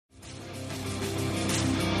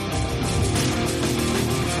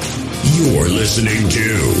You're listening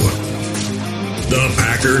to the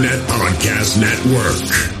Packernet Podcast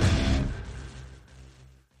Network.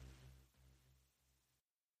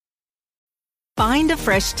 Find a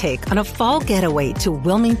fresh take on a fall getaway to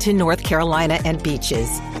Wilmington, North Carolina and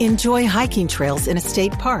beaches. Enjoy hiking trails in a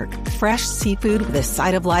state park, fresh seafood with a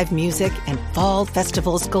side of live music, and fall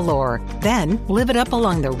festivals galore. Then live it up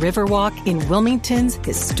along the Riverwalk in Wilmington's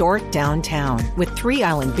historic downtown. With 3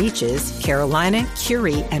 island beaches, Carolina,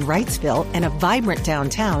 Curie, and Wrightsville, and a vibrant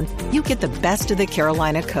downtown, you get the best of the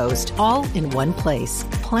Carolina coast all in one place.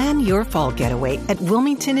 Plan your fall getaway at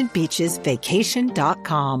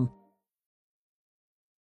WilmingtonandBeachesVacation.com.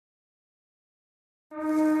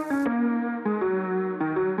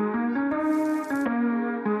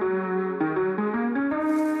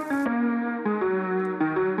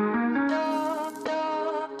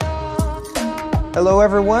 Hello,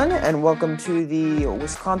 everyone, and welcome to the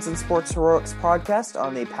Wisconsin Sports Heroics podcast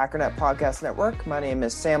on the Packernet Podcast Network. My name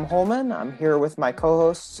is Sam Holman. I'm here with my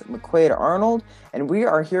co-host, McQuaid Arnold, and we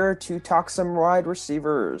are here to talk some wide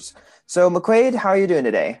receivers. So, McQuaid, how are you doing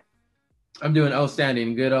today? I'm doing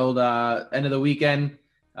outstanding. Good old end of the weekend.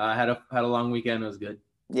 Had a long weekend. It was good.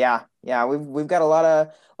 Yeah. We've got a lot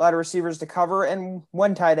of receivers to cover and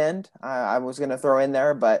one tight end. I was going to throw in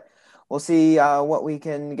there, but we'll see what we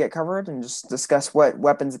can get covered and just discuss what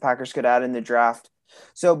weapons the Packers could add in the draft.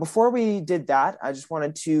 So before we did that, I just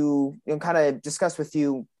wanted to kind of discuss with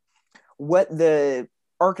you what the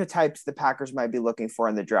archetypes the Packers might be looking for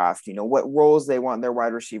in the draft. What roles they want their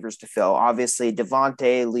wide receivers to fill. Obviously,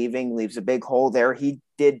 Devontae leaves a big hole there. He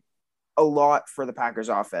did a lot for the Packers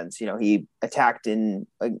offense. He attacked in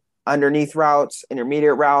underneath routes,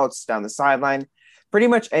 intermediate routes, down the sideline, pretty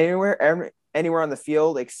much anywhere on the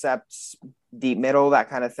field except deep middle, that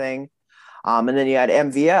kind of thing. And then you had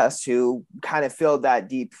MVS, who kind of filled that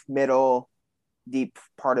deep middle, deep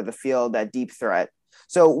part of the field, that deep threat.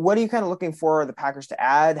 So what are you kind of looking for the Packers to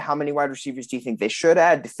add? How many wide receivers do you think they should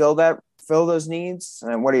add to fill those needs?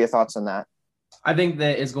 And what are your thoughts on that? I think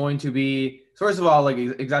that is going to be, first of all, like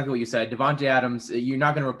exactly what you said, Davante Adams, you're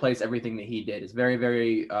not going to replace everything that he did. It's very,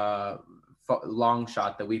 very long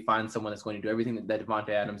shot that we find someone that's going to do everything that Davante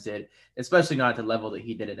Adams did, especially not at the level that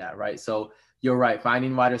he did it at, right? So you're right,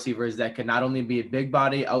 finding wide receivers that can not only be a big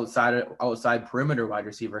body outside perimeter wide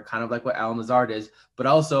receiver, kind of like what Allen Lazard is, but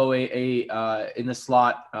also a in the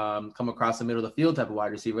slot, come across the middle of the field type of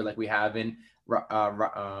wide receiver like we have in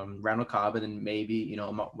Randall Cobb, and then maybe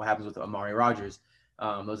what happens with Amari Rodgers.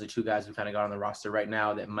 Those are 2 guys we kind of got on the roster right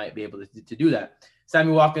now that might be able to do that.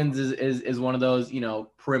 Sammy Watkins is one of those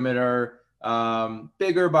perimeter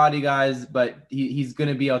bigger body guys, but he's going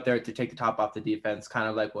to be out there to take the top off the defense, kind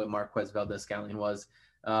of like what Marquez Valdes-Scantling was.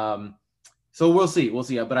 So we'll see.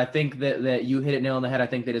 But I think that you hit it nail on the head. I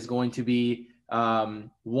think that it's going to be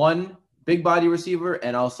one big body receiver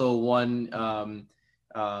and also one kind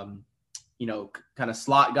of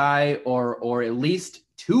slot guy, or at least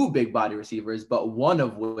 2 big body receivers, but one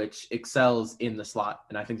of which excels in the slot.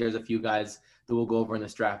 And I think there's a few guys that we'll go over in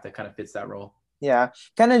this draft that kind of fits that role. Yeah,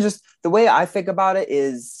 kind of just the way I think about it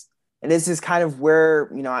is, and this is kind of where,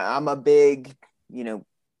 I'm a big,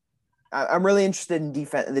 I'm really interested in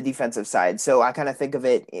the defensive side. So I kind of think of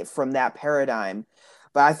it from that paradigm,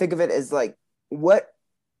 but I think of it as like, what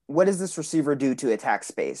does this receiver do to attack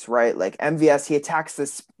space, right? Like MVS, he attacks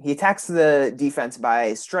the defense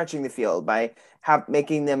by stretching the field, by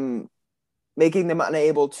making them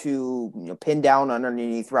unable to pin down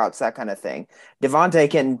underneath routes, that kind of thing. Devontae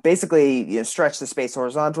can basically stretch the space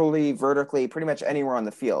horizontally, vertically, pretty much anywhere on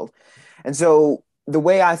the field. And so the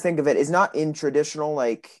way I think of it is not in traditional,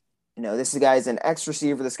 this guy's an X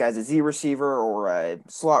receiver, this guy's a Z receiver or a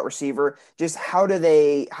slot receiver. Just how do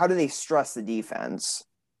they stress the defense?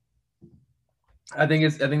 I think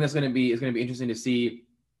it's going to be interesting to see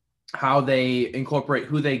how they incorporate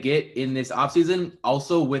who they get in this offseason,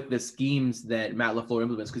 also with the schemes that Matt LaFleur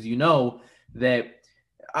implements. Because that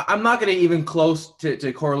I'm not going to even close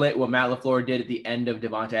to correlate what Matt LaFleur did at the end of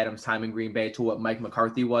Davante Adams' time in Green Bay to what Mike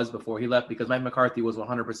McCarthy was before he left, because Mike McCarthy was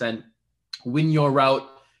 100% win your route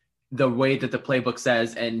the way that the playbook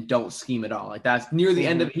says and don't scheme at all. Like that's near the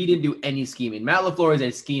end of it. He didn't do any scheming. Matt LaFleur is a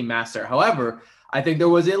scheme master. However, I think there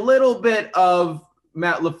was a little bit of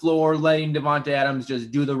Matt LaFleur letting Davante Adams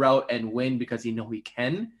just do the route and win because he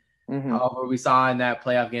can. However, we saw in that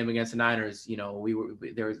playoff game against the Niners,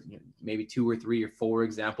 there was maybe 2 or 3 or 4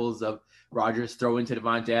 examples of Rodgers throwing to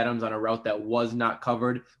Davante Adams on a route that was not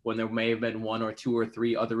covered when there may have been 1 or 2 or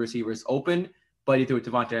 3 other receivers open, but he threw it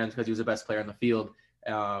to Davante Adams because he was the best player on the field.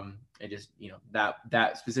 And just,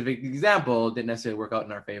 that specific example didn't necessarily work out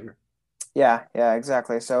in our favor. Yeah,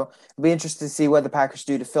 exactly. So it'll be interesting to see what the Packers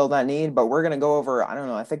do to fill that need. But we're gonna go over, I don't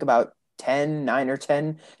know, I think about 9 or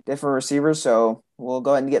 10 different receivers. So we'll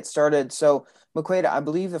go ahead and get started. So McQuaid, I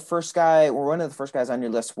believe the first guy, or one of the first guys on your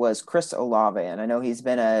list was Chris Olave, and I know he's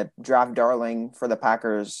been a draft darling for the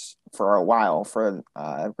Packers for a while for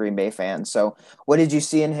Green Bay fans. So what did you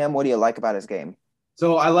see in him? What do you like about his game?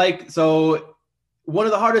 So one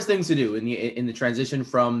of the hardest things to do in the transition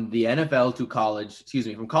from the NFL to college,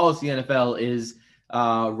 from college to the NFL is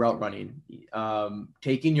route running.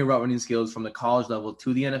 Taking your route running skills from the college level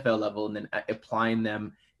to the NFL level and then applying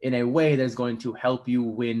them in a way that's going to help you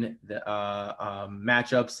win the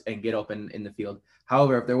matchups and get open in the field.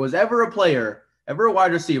 However, if there was ever a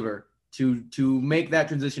wide receiver to make that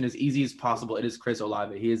transition as easy as possible, it is Chris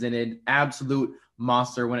Olave. He is an absolute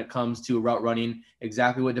monster when it comes to route running,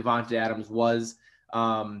 exactly what Davante Adams was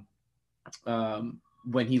when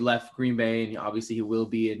he left Green Bay, and obviously he will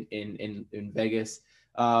be in Vegas.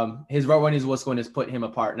 His route running is what's going to put him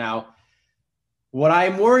apart. Now, what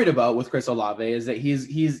I'm worried about with Chris Olave is that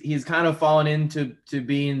he's kind of fallen into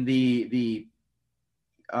being the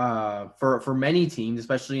for many teams,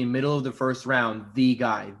 especially in middle of the first round, the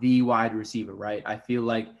guy, the wide receiver, right? I feel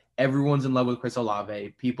like everyone's in love with Chris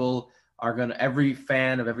Olave. Every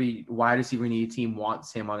fan of every wide receiver in the team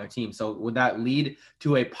wants him on their team. So would that lead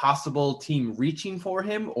to a possible team reaching for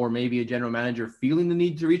him, or maybe a general manager feeling the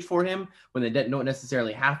need to reach for him when they don't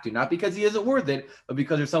necessarily have to? Not because he isn't worth it, but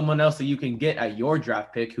because there's someone else that you can get at your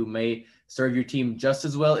draft pick who may serve your team just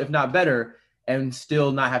as well, if not better, and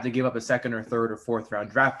still not have to give up a second or third or fourth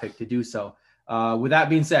round draft pick to do so. With that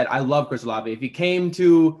being said, I love Chris Olave. If he came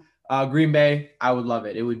to Green Bay, I would love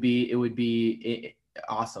it. It would be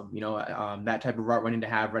awesome. That type of route running to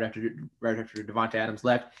have right after Davante Adams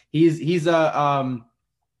left. He's I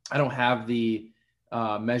don't have the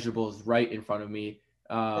measurables right in front of me.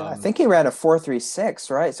 I think he ran a 4.36,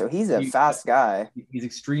 right? So he's a fast guy. He's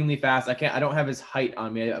extremely fast. I don't have his height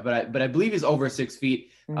on me, but I believe he's over 6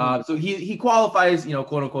 feet. Mm-hmm. So he qualifies,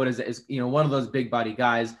 quote unquote, as one of those big body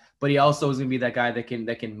guys. But he also is going to be that guy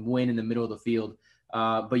that can win in the middle of the field.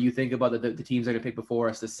 But you think about the teams that are going to pick before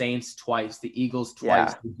us: the Saints twice, the Eagles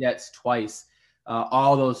twice, the Jets twice.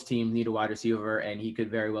 All those teams need a wide receiver, and he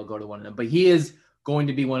could very well go to one of them. But he is going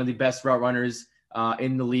to be one of the best route runners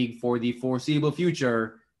in the league for the foreseeable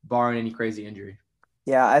future, barring any crazy injury.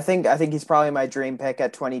 Yeah, I think he's probably my dream pick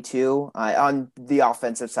at 22. On the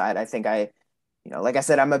offensive side, I think like I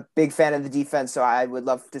said, I'm a big fan of the defense, so I would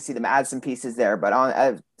love to see them add some pieces there.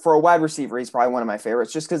 But for a wide receiver, he's probably one of my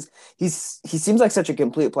favorites, just because he seems like such a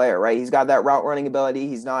complete player, right? He's got that route running ability.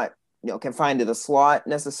 He's not confined to the slot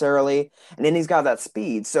necessarily, and then he's got that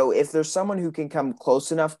speed. So if there's someone who can come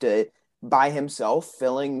close enough to by himself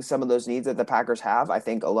filling some of those needs that the Packers have, I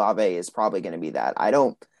think Olave is probably going to be that.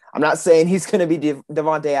 I'm not saying he's going to be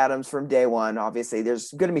Davante Adams from day one. Obviously,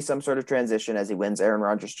 there's going to be some sort of transition as he wins Aaron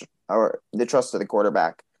Rodgers or the trust of the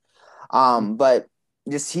quarterback. But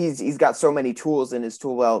just he's got so many tools in his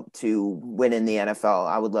tool belt to win in the NFL.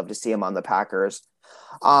 I would love to see him on the Packers.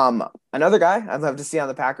 Another guy I'd love to see on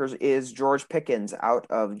the Packers is George Pickens out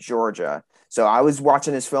of Georgia. So I was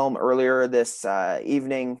watching his film earlier this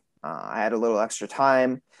evening. I had a little extra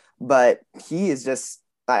time, but he is just,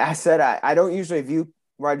 like I said, I don't usually view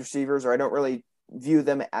wide receivers, or I don't really view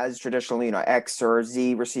them as traditionally, X or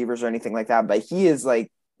Z receivers or anything like that. But he is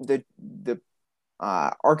like the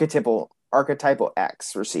archetypal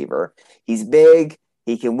X receiver. He's big.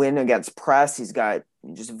 He can win against press. He's got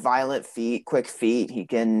just violent feet, quick feet. He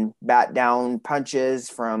can bat down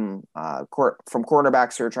punches from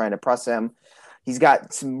cornerbacks who are trying to press him. He's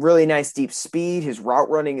got some really nice deep speed. His route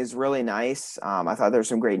running is really nice. I thought there was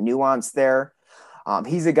some great nuance there.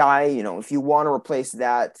 He's a guy, if you want to replace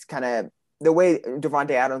that kind of the way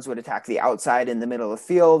Davante Adams would attack the outside in the middle of the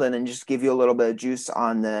field and then just give you a little bit of juice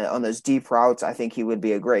on those deep routes, I think he would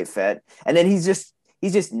be a great fit. And then he's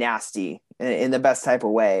just nasty in the best type of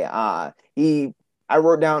way. I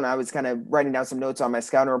was kind of writing down some notes on my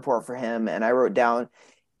scouting report for him, and I wrote down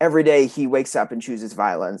every day he wakes up and chooses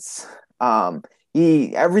violence.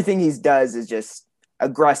 Everything he does is just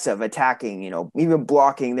aggressive, attacking, even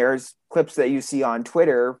blocking. There's clips that you see on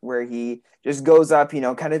Twitter where he just goes up,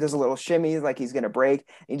 kind of does a little shimmy like he's going to break.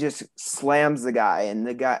 He just slams the guy, and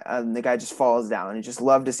the guy just falls down. And just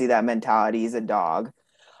love to see that mentality. He's a dog.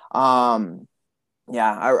 I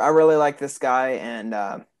really like this guy,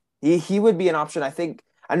 and he would be an option.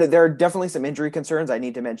 I know there are definitely some injury concerns. I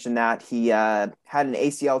need to mention that he had an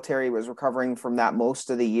ACL tear. He was recovering from that most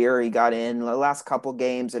of the year. He got in the last couple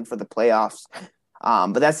games and for the playoffs.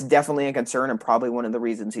 But that's definitely a concern and probably one of the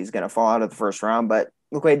reasons he's going to fall out of the first round. But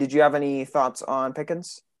McQuaid, did you have any thoughts on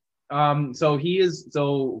Pickens? So he is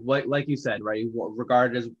like you said, right?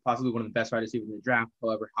 Regarded as possibly one of the best wide receivers in the draft.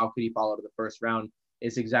 However, how could he fall out of the first round?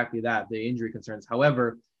 It's exactly that, the injury concerns.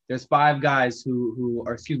 However, there's four guys who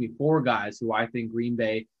I think Green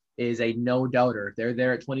Bay is a no doubter. If they're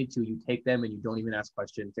there at 22, you take them and you don't even ask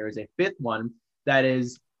questions. There is a fifth one that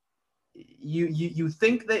is you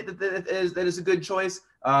think that is a good choice,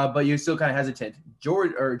 but you're still kind of hesitant.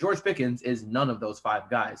 George Pickens is none of those five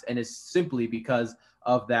guys, and it's simply because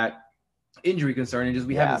of that injury concern, and just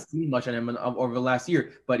we haven't seen much on him over the last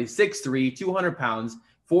year. But he's 6'3", 200 pounds,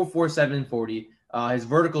 4.47 40. His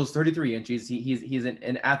vertical is 33 inches. He's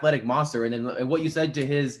an athletic monster. And then what you said to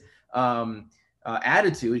his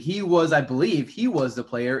attitude, I believe he was the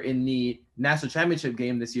player in the national championship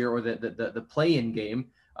game this year, or the play-in game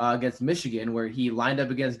against Michigan, where he lined up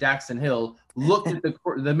against Daxton Hill, looked at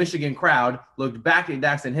the Michigan crowd, looked back at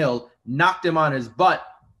Daxton Hill, knocked him on his butt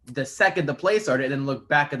the second the play started, and then looked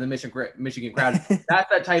back at the Michigan crowd. That's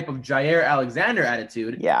that type of Jair Alexander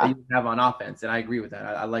attitude that you have on offense, and I agree with that.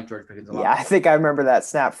 I like George Pickens a lot. Yeah, I think I remember that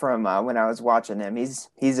snap from when I was watching him. He's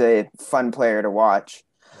a fun player to watch.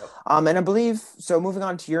 Yep. And I believe, so moving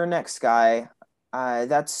on to your next guy,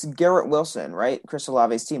 that's Garrett Wilson, right? Chris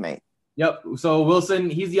Olave's teammate. Yep. So Wilson,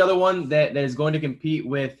 he's the other one that is going to compete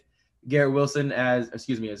with Garrett Wilson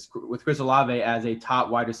with Chris Olave as a top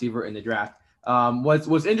wide receiver in the draft.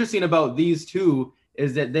 What's interesting about these two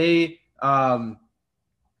is that they came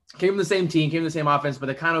from the same team, came from the same offense, but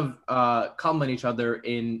they kind of complement each other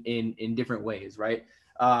in different ways, right?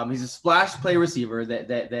 He's a splash play receiver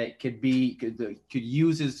that could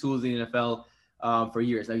use his tools in the NFL for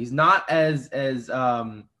years. Now he's not as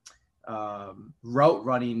route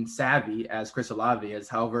running savvy as Chris Olave is.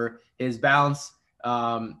 However, his balance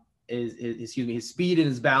his speed and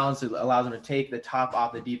his balance allows him to take the top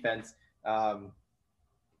off the defense.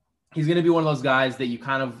 He's going to be one of those guys that you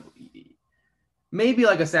kind of maybe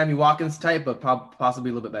like a Sammy Watkins type, but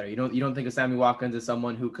possibly a little bit better. You don't think of Sammy Watkins as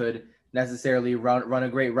someone who could necessarily run a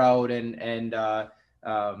great route and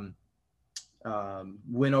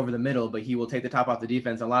win over the middle, but he will take the top off the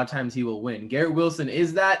defense. A lot of times he will win. Garrett Wilson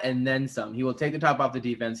is that, and then some. He will take the top off the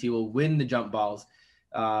defense. He will win the jump balls.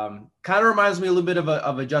 Kind of reminds me a little bit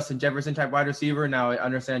of a Justin Jefferson type wide receiver. Now I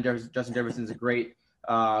understand Justin Jefferson's a great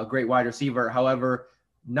wide receiver. However,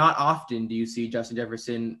 not often do you see Justin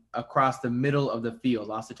Jefferson across the middle of the field.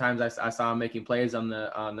 Lots of times I saw him making plays on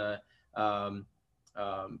the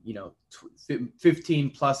 15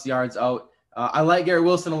 plus yards out. I like Garrett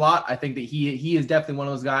Wilson a lot. I think that he is definitely one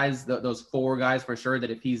of those guys, those four guys for sure,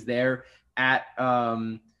 that if he's there at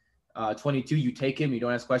 22, you take him, you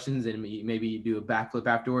don't ask questions, and maybe you do a backflip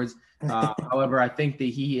afterwards. However, I think that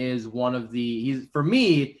he is one of he's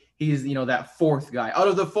that fourth guy. Out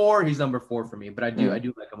of the four, he's number 4 for me, but I do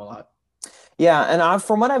like him a lot. Yeah, and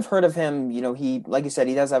from what I've heard of him, he, like you said,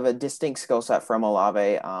 he does have a distinct skill set from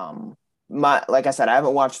Olave. Like I said, I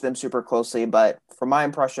haven't watched them super closely, but from my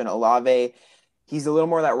impression, Olave, he's a little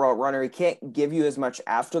more of that route runner. He can't give you as much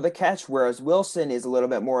after the catch, whereas Wilson is a little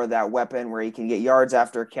bit more of that weapon where he can get yards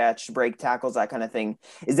after catch, break tackles, that kind of thing.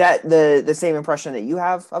 Is that the same impression that you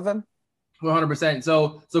have of him? 100%.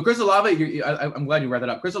 So Chris Olave, I'm glad you brought that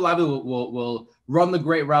up. Chris Olave will run the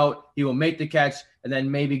great route. He will make the catch and then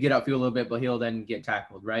maybe get upfield a little bit, but he'll then get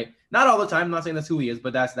tackled, right? Not all the time. I'm not saying that's who he is,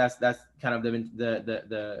 but that's kind of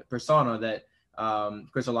the persona that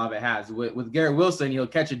Chris Olave has. With Garrett Wilson, he'll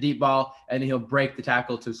catch a deep ball and he'll break the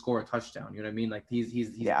tackle to score a touchdown. You know what I mean? Like he's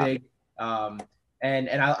big. And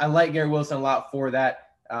I like Garrett Wilson a lot for that.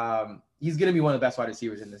 He's going to be one of the best wide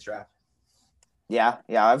receivers in this draft. Yeah.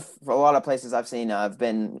 A lot of places I've seen, I've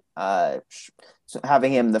been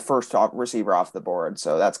having him the first receiver off the board.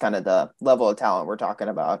 So that's kind of the level of talent we're talking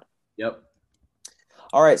about. Yep.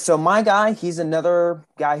 All right. So my guy, he's another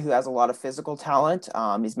guy who has a lot of physical talent.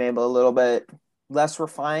 He's maybe a little bit less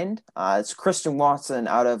refined. It's Christian Watson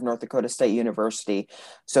out of North Dakota State University.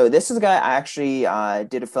 So this is a guy I actually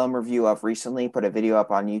did a film review of recently, put a video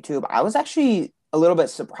up on YouTube. I was actually a little bit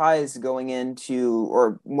surprised going into,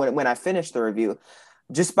 or when I finished the review,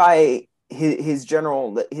 just by his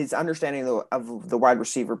understanding of the wide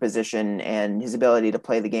receiver position and his ability to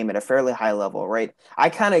play the game at a fairly high level, right? I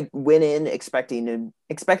kind of went in expecting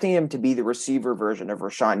him to be the receiver version of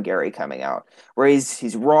Rashawn Gary coming out, where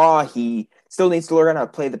he's raw. He still needs to learn how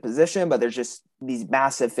to play the position, but there's just these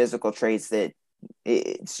massive physical traits that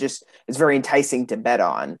it's very enticing to bet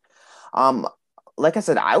on. Like I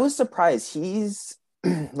said, I was surprised. He's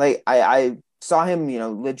like, I saw him,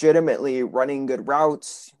 legitimately running good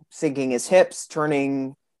routes, sinking his hips,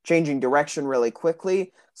 changing direction really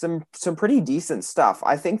quickly. Some pretty decent stuff.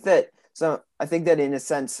 I think that in a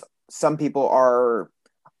sense, some people are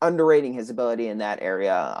underrating his ability in that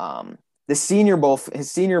area. His Senior Bowl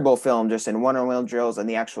film, just in one-on-one drills and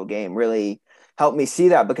the actual game, really helped me see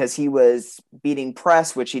that, because he was beating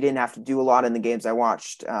press, which he didn't have to do a lot in the games I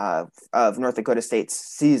watched of North Dakota State's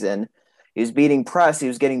season. He was beating press. He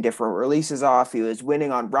was getting different releases off. He was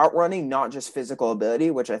winning on route running, not just physical ability,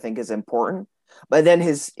 which I think is important. But then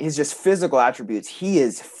his just physical attributes. He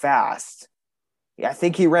is fast. I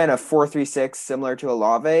think he ran a 4.36, similar to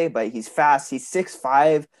Olave, but he's fast. He's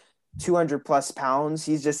 6'5", 200 plus pounds.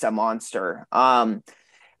 He's just a monster.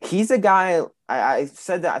 He's a guy, I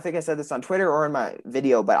said that, I think I said this on Twitter or in my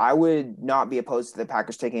video, but I would not be opposed to the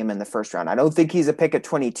Packers taking him in the first round. I don't think he's a pick at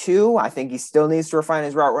 22. I think he still needs to refine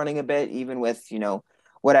his route running a bit, even with,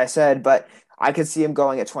 what I said, but I could see him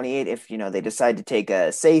going at 28 if, they decide to take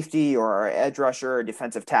a safety or edge rusher or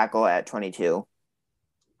defensive tackle at 22.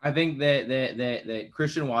 I think that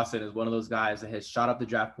Christian Watson is one of those guys that has shot up the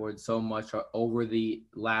draft board so much over the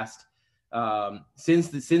last since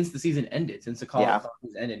the season ended, since the college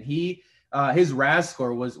season ended. He his RAS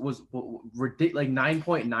score was ridiculous, like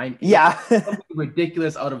 9.9. Yeah,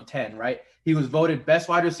 ridiculous out of 10. Right, he was voted best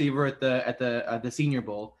wide receiver at the Senior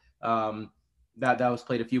Bowl. That was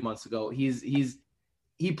played a few months ago.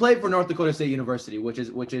 He played for North Dakota State University, which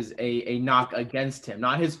is a knock against him.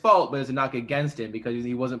 Not his fault, but it's a knock against him because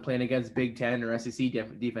he wasn't playing against Big Ten or SEC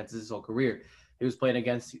defenses his whole career. He was playing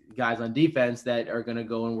against guys on defense that are going to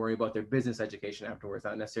go and worry about their business education afterwards,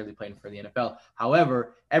 not necessarily playing for the NFL.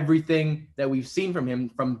 However, everything that we've seen from him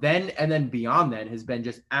from then and then beyond then has been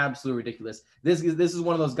just absolutely ridiculous. This is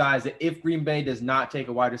one of those guys that if Green Bay does not take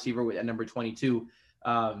a wide receiver at number 22,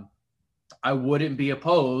 I wouldn't be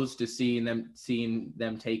opposed to seeing them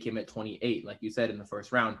take him at 28, like you said, in the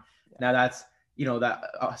first round. Now that's,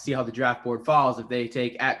 see how the draft board falls. If they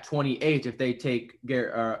take at 28, if they take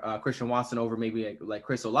Christian Watson over maybe like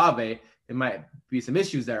Chris Olave, there might be some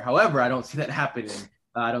issues there. However, I don't see that happening.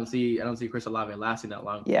 I don't see Chris Olave lasting that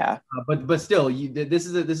long. Yeah. But still, this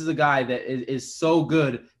is a guy that is so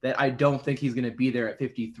good that I don't think he's going to be there at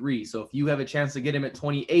 53. So if you have a chance to get him at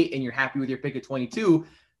 28 and you're happy with your pick at 22,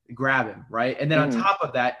 grab him, right? And then on top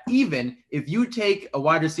of that, even if you take a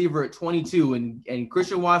wide receiver at 22 and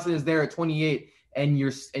Christian Watson is there at 28 and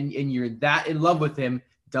you're that in love with him,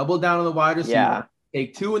 double down on the wide receiver. Yeah.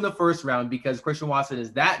 Take 2 in the first round because Christian Watson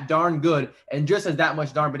is that darn good and just has that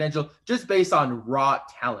much darn potential just based on raw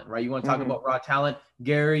talent, right? You want to talk about raw talent?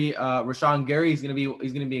 Rashawn Gary he's going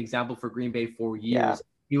to be example for Green Bay for years. Yeah.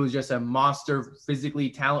 He was just a monster physically,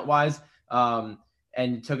 talent-wise.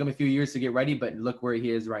 And it took him a few years to get ready, but look where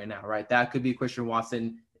he is right now, right? That could be Christian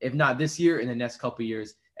Watson, if not this year, in the next couple of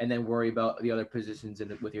years, and then worry about the other positions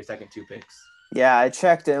with your second 2 picks. Yeah, I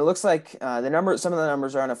checked, and it looks like some of the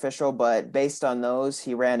numbers are unofficial, but based on those,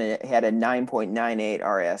 he had a 9.98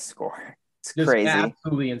 RAS score. It's just crazy,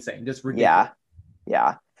 absolutely insane, just ridiculous.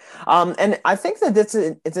 Yeah. And I think that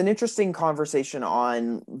it's an interesting conversation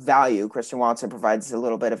on value. Christian Watson provides a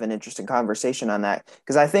little bit of an interesting conversation on that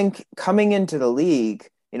because I think coming into the league,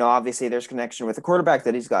 obviously there's connection with the quarterback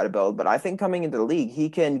that he's got to build, but I think coming into the league, he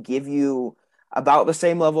can give you about the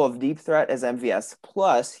same level of deep threat as MVS.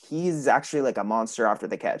 Plus, he's actually like a monster after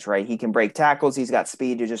the catch, right? He can break tackles. He's got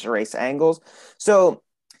speed to just erase angles. So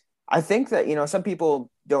I think that, some people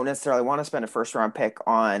don't necessarily want to spend a first round pick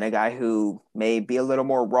on a guy who may be a little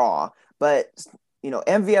more raw, but,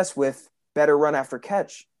 MVS with better run after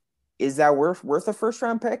catch, is that worth a first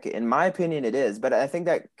round pick? In my opinion, it is. But I think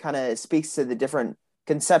that kind of speaks to the different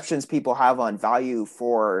conceptions people have on value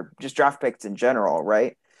for just draft picks in general,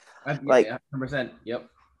 right? Like 100%. Yep.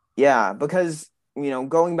 Yeah, because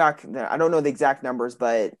going back, I don't know the exact numbers,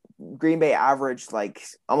 but Green Bay averaged like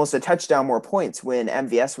almost a touchdown more points when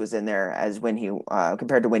MVS was in there as when he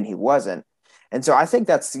compared to when he wasn't, and so I think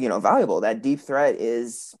that's valuable. That deep threat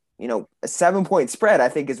is a 7-point spread. I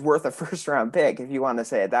think is worth a first round pick if you want to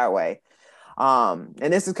say it that way. And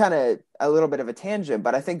this is kind of a little bit of a tangent,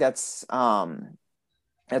 but I think that's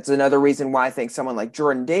another reason why I think someone like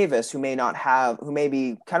Jordan Davis, who may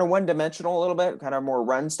be kind of one-dimensional a little bit, kind of more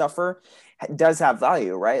run stuffer, does have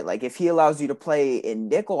value, right? Like if he allows you to play in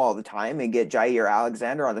nickel all the time and get Jair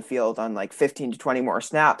Alexander on the field on like 15 to 20 more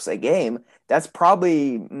snaps a game, that's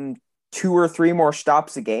probably 2 or 3 more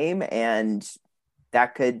stops a game. And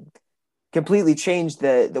that could completely change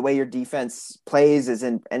the way your defense plays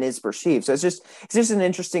and is perceived. So it's just an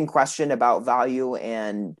interesting question about value,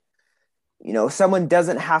 and someone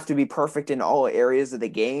doesn't have to be perfect in all areas of the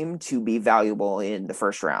game to be valuable in the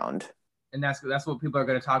first round. And that's what people are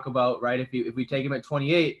going to talk about, right? If we take him at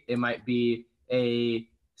 28, it might be a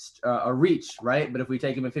reach, right? But if we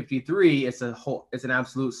take him at 53, it's an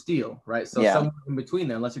absolute steal, right? So somewhere in between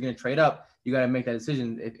there, unless you're going to trade up, you got to make that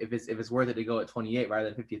decision if it's worth it to go at 28 rather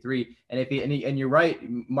than 53. And you're right,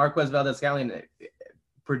 Marquez Valdes-Scantling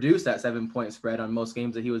produced that 7-point spread on most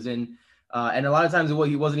games that he was in. And a lot of times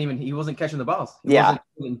he wasn't catching the balls. He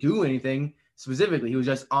wasn't doing anything specifically. He was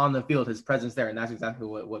just on the field, his presence there. And that's exactly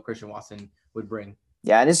what Christian Watson would bring.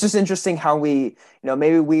 Yeah. And it's just interesting how we,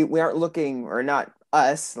 maybe we aren't looking, or not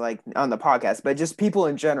us like on the podcast, but just people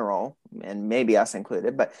in general, and maybe us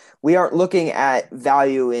included, but we aren't looking at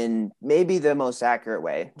value in maybe the most accurate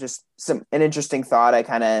way. Just an interesting thought I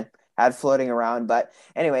kind of had floating around. But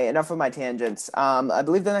anyway, enough of my tangents. I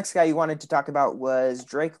believe the next guy you wanted to talk about was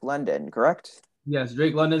Drake London, correct? Yes,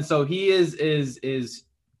 Drake London. So he is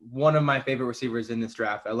one of my favorite receivers in this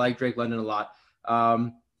draft. I like Drake London a lot.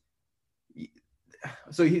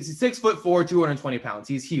 So he's 6'4", 220 pounds.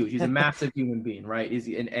 He's huge. He's a massive human being, right?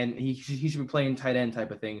 And he should be playing tight end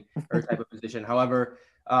type of thing or type of position. However,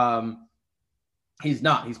 he's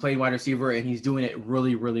not. He's playing wide receiver and he's doing it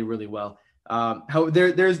really, really, really well.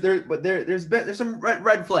 There's some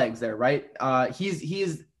red flags there, right?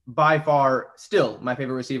 He's by far still my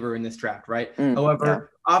favorite receiver in this draft, right?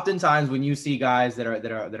 However, oftentimes when you see guys that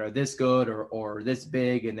are this good or this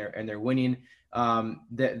big and they're winning,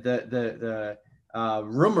 the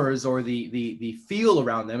rumors or the feel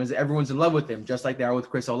around them is that everyone's in love with him, just like they are with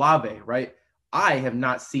Chris Olave, right? I have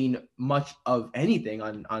not seen much of anything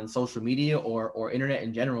on social media or internet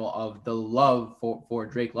in general of the love for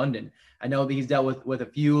Drake London. I know that he's dealt with a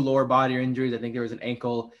few lower body injuries. I think there was an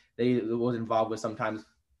ankle that he was involved with sometimes.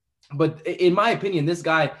 But in my opinion, this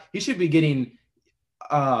guy, he should be getting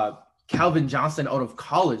Calvin Johnson out of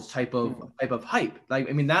college type of hype. Like,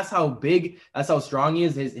 I mean, that's how big, that's how strong he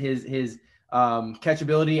is. His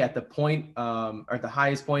catchability at the point or at the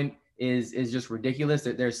highest point is just ridiculous.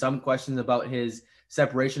 There's some questions about his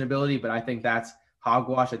separation ability, but I think that's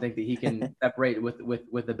hogwash. I think that he can separate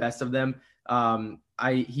with the best of them. I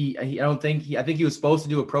think he was supposed to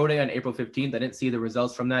do a pro day on April 15th. I didn't see the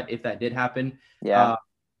results from that, if that did happen. Yeah.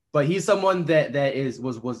 But he's someone that is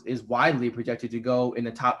widely projected to go in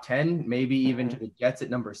the top 10, maybe even to the Jets at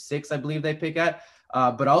number 6, I believe they pick at.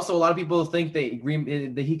 But also a lot of people think that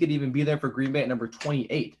he could even be there for Green Bay at number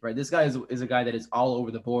 28, right? This guy is a guy that is all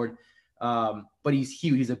over the board. But he's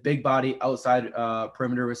huge. He's a big body outside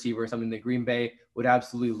perimeter receiver, something that Green Bay would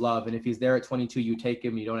absolutely love. And if he's there at 22, you take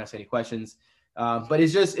him. You don't ask any questions. But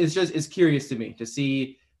it's curious to me to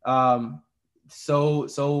see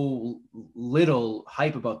so little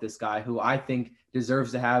hype about this guy, who I think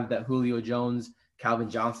deserves to have that Julio Jones, Calvin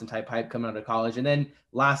Johnson type hype coming out of college. And then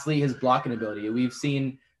lastly, his blocking ability. We've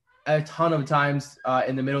seen a ton of times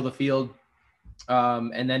in the middle of the field,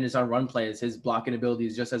 and then just on run plays, his blocking ability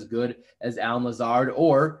is just as good as Allen Lazard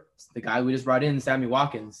or the guy we just brought in, Sammy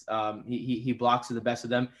Watkins. He blocks to the best of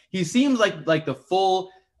them. He seems like the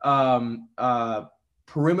full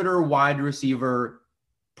perimeter wide receiver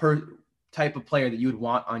type of player that you would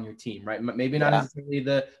want on your team, right? Maybe not necessarily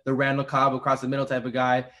the Randall Cobb across the middle type of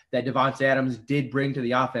guy that Davante Adams did bring to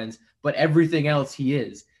the offense, but everything else he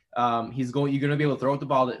is. You're going to be able to throw up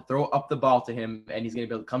the ball to him, and he's going to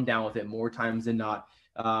be able to come down with it more times than not.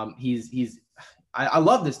 I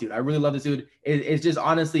love this dude. I really love this dude. It just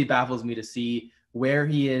honestly baffles me to see where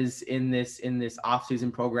he is in this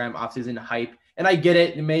offseason program, offseason hype. And I get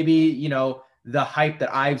it. Maybe, the hype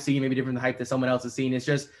that I've seen, maybe different than the hype that someone else has seen. It's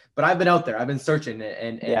just, but I've been out there. I've been searching it.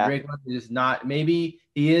 And Drake London is not, maybe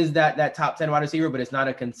he is that top 10 wide receiver, but it's not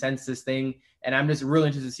a consensus thing. And I'm just really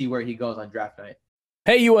interested to see where he goes on draft night.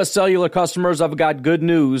 Hey, U.S. Cellular customers, I've got good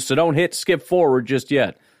news, so don't hit skip forward just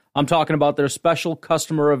yet. I'm talking about their special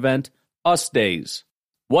customer event, Us Days.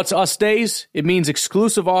 What's Us Days? It means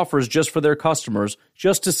exclusive offers just for their customers,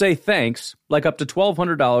 just to say thanks, like up to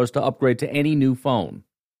 $1,200 to upgrade to any new phone.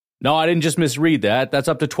 No, I didn't just misread that. That's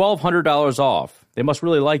up to $1,200 off. They must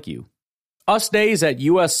really like you. Us Days at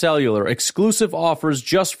U.S. Cellular, exclusive offers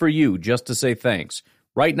just for you, just to say thanks.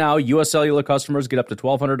 Right now, U.S. Cellular customers get up to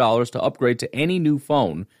 $1,200 to upgrade to any new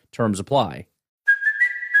phone. Terms apply.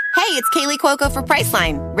 Hey, it's Kaylee Cuoco for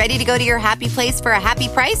Priceline. Ready to go to your happy place for a happy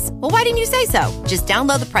price? Well, why didn't you say so? Just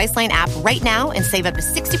download the Priceline app right now and save up to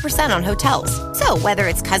 60% on hotels. So whether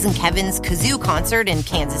it's Cousin Kevin's Kazoo Concert in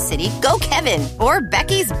Kansas City, go Kevin, or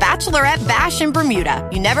Becky's Bachelorette Bash in Bermuda,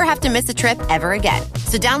 you never have to miss a trip ever again.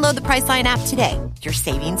 So download the Priceline app today. Your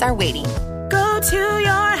savings are waiting. Go to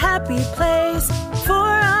your happy place for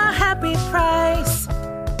a happy price.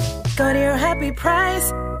 Go to your happy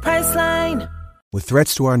price, Priceline. With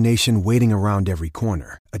threats to our nation waiting around every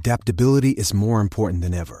corner, adaptability is more important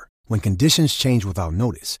than ever. When conditions change without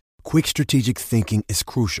notice, quick strategic thinking is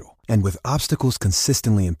crucial. And with obstacles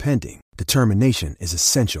consistently impending, determination is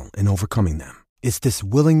essential in overcoming them. It's this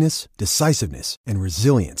willingness, decisiveness, and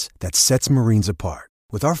resilience that sets Marines apart.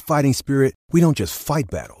 With our fighting spirit, we don't just fight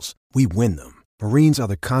battles, we win them. Marines are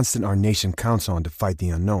the constant our nation counts on to fight the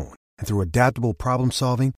unknown. And through adaptable problem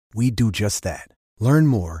solving, we do just that. Learn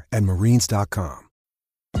more at marines.com.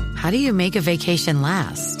 How do you make a vacation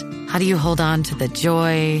last? How do you hold on to the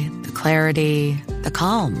joy, the clarity, the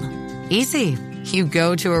calm? Easy. You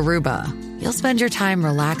go to Aruba. You'll spend your time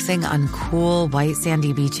relaxing on cool, white,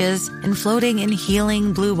 sandy beaches and floating in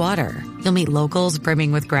healing blue water. You'll meet locals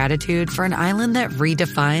brimming with gratitude for an island that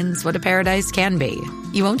redefines what a paradise can be.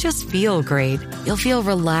 You won't just feel great, you'll feel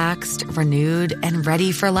relaxed, renewed, and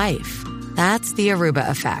ready for life. That's the Aruba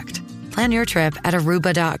effect. Plan your trip at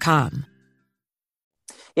Aruba.com.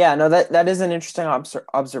 Yeah, no, that is an interesting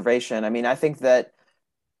observation. I mean, I think that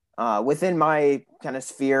within my kind of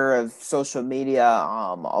sphere of social media,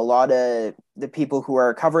 a lot of the people who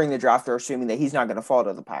are covering the draft are assuming that he's not going to fall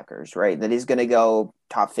to the Packers, right? That he's going to go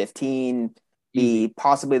top 15, be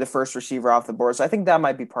possibly the first receiver off the board. So I think that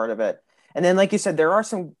might be part of it. And then, like you said, there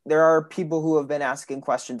are people who have been asking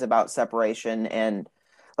questions about separation. And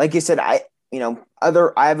like you said, I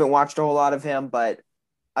haven't watched a whole lot of him, but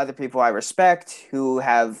other people I respect who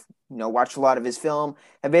have, watched a lot of his film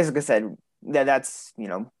have basically said that's,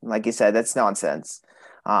 like you said, that's nonsense.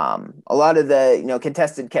 A lot of the,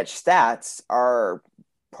 contested catch stats are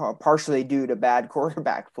partially due to bad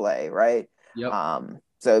quarterback play, right? Yep.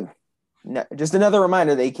 So just another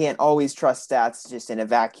reminder that you can't always trust stats just in a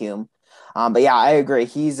vacuum. But yeah, I agree.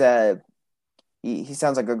 He sounds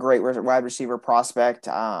like a great wide receiver prospect.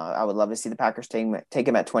 I would love to see the Packers take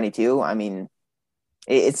him at 22. I mean,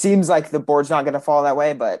 it seems like the board's not going to fall that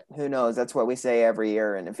way, but who knows? That's what we say every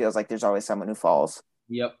year, and it feels like there's always someone who falls.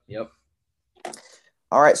 Yep.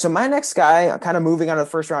 All right, so my next guy, kind of moving on to the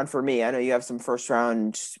first round for me, I know you have some first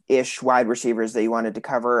round-ish wide receivers that you wanted to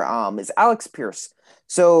cover, is Alex Pierce.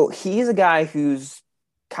 So he's a guy who's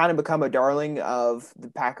kind of become a darling of the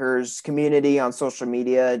Packers community on social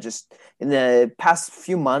media just in the past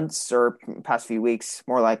few months or past few weeks,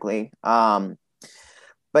 more likely.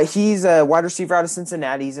 But he's a wide receiver out of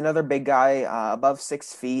Cincinnati. He's another big guy, above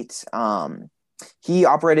 6 feet. He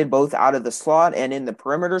operated both out of the slot and in the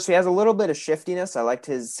perimeter, so he has a little bit of shiftiness. I liked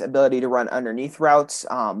his ability to run underneath routes,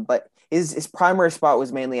 but his primary spot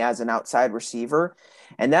was mainly as an outside receiver,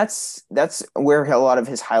 and that's where a lot of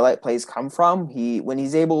his highlight plays come from. When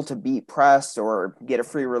he's able to beat press or get a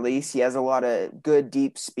free release, he has a lot of good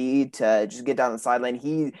deep speed to just get down the sideline.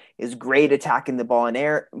 He is great attacking the ball in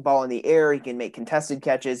the air. He can make contested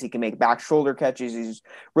catches. He can make back shoulder catches. He's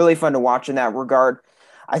really fun to watch in that regard.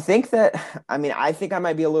 I think I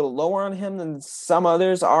might be a little lower on him than some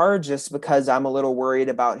others are, just because I'm a little worried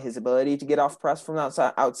about his ability to get off press from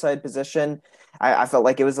outside position. I felt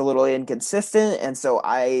like it was a little inconsistent. And so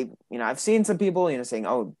I've seen some people, saying,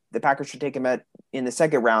 oh, the Packers should take him in the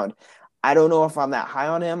second round. I don't know if I'm that high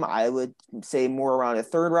on him. I would say more around a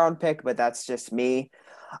third round pick, but that's just me.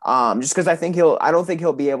 Just because I don't think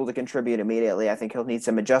he'll be able to contribute immediately. I think he'll need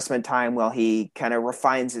some adjustment time while he kind of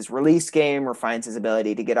refines his release game, refines his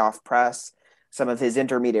ability to get off press. Some of his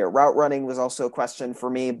intermediate route running was also a question for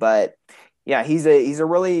me, but yeah, he's a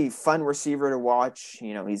really fun receiver to watch.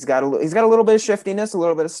 He's got a little bit of shiftiness, a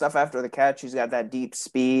little bit of stuff after the catch. He's got that deep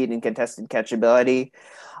speed and contested catch ability.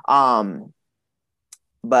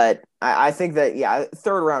 But I think that, yeah,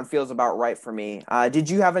 third round feels about right for me. Did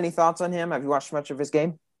you have any thoughts on him? Have you watched much of his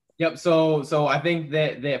game? Yep. So I think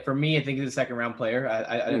that for me, I think he's a second round player.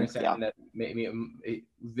 I understand that maybe it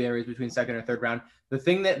varies between second or third round. The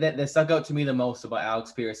thing that stuck out to me the most about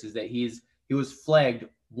Alex Pierce is that he was flagged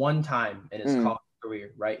one time in his college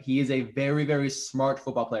career, right? He is a very, very smart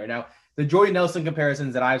football player. Now, the Jordy Nelson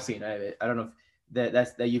comparisons that I've seen, I don't know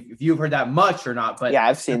if you've heard that much or not, but yeah,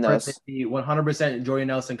 I've seen those. The 100% Jordy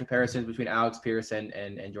Nelson comparisons between Alex Pierce and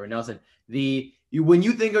Jordy Nelson. When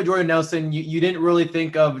you think of Jordy Nelson, you didn't really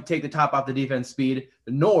think of take the top off the defense speed,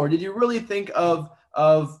 nor did you really think of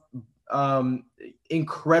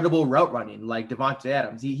incredible route running like Davante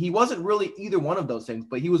Adams. He wasn't really either one of those things,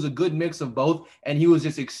 but he was a good mix of both, and he was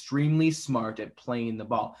just extremely smart at playing the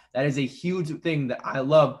ball. That is a huge thing that I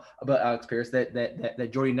love about Alex Pierce that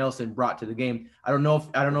Jordy Nelson brought to the game. I don't know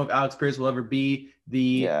if Alex Pierce will ever be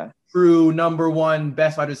the true number one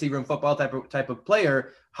best wide receiver in football type of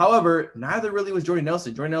player. However, neither really was Jordy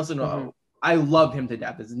Nelson. Jordy Nelson, I love him to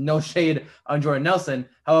death. There's no shade on Jordan Nelson.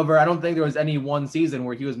 However, I don't think there was any one season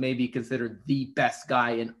where he was maybe considered the best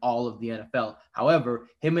guy in all of the NFL. However,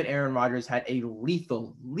 him and Aaron Rodgers had a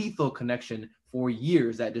lethal connection for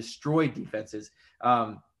years that destroyed defenses.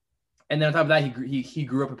 And then on top of that, he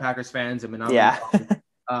grew up a Packers fans and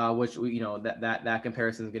which that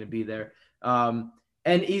comparison is going to be there.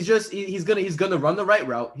 And he's gonna run the right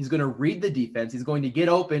route. He's gonna read the defense. He's going to get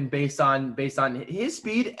open based on his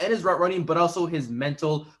speed and his route running, but also his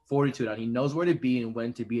mental fortitude. And he knows where to be and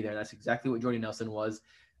when to be there. And that's exactly what Jordy Nelson was.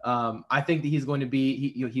 I think that he's going to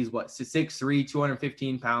be he's what 6'3",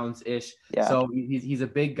 215 pounds ish. Yeah. So he's a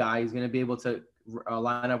big guy. He's going to be able to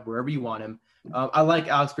line up wherever you want him. I like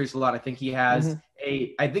Alex Pierce a lot. I think he has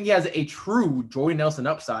a true Jordy Nelson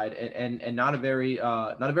upside and not a very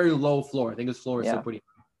low floor. I think his floor is still pretty high.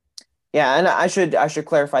 Yeah, and I should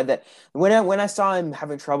clarify that when I saw him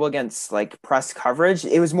having trouble against like press coverage,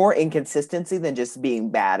 it was more inconsistency than just being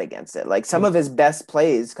bad against it. Like some of his best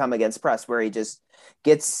plays come against press where he just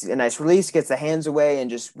gets a nice release, gets the hands away, and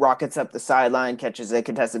just rockets up the sideline, catches a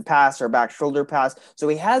contested pass or back shoulder pass. So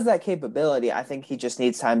he has that capability. I think he just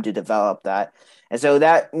needs time to develop that. And so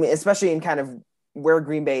that, especially in kind of where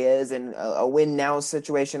Green Bay is in a win now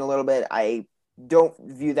situation a little bit, I don't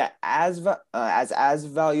view that as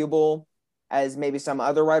valuable as maybe some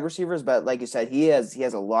other wide receivers. But like you said, he has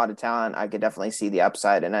a lot of talent. I could definitely see the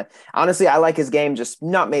upside. And honestly, I like his game, just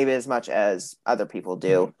not maybe as much as other people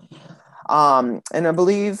do. And I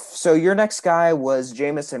believe, so your next guy was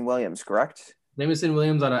Jameson Williams, correct? Jameson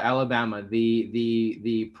Williams out of Alabama,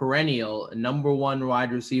 the perennial number one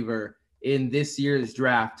wide receiver in this year's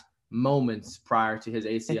draft, moments prior to his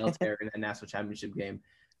ACL tear in the national championship game.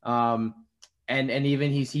 And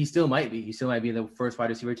even he still might be the first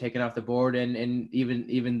wide receiver taken off the board. And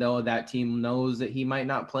even though that team knows that he might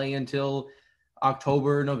not play until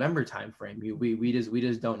October, November timeframe, we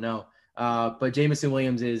just don't know. But Jameson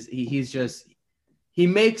Williams he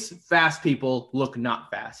makes fast people look not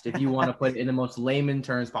fast. If you want to put it in the most layman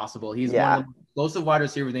terms possible, he's one of the most explosive wide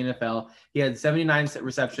receivers in the NFL. He had 79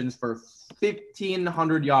 receptions for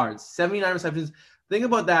 1,500 yards, 79 receptions. Think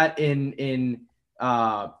about that in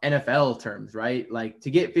NFL terms, right? Like to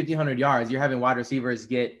get 1,500 yards, you're having wide receivers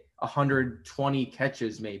get 120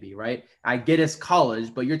 catches maybe, right? I get it's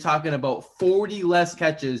college, but you're talking about 40 less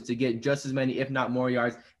catches to get just as many, if not more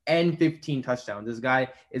yards, and 15 touchdowns. This guy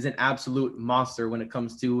is an absolute monster when it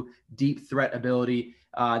comes to deep threat ability.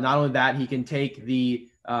 Not only that, he can take the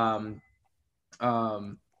top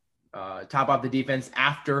off the defense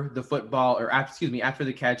after the football, or after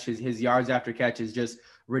the catch. His yards after catch is just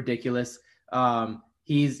ridiculous.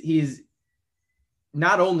 He's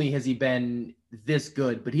not only has he been this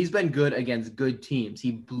good, but he's been good against good teams.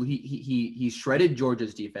 He shredded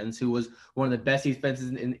Georgia's defense, who was one of the best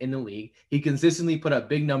defenses in the league. He consistently put up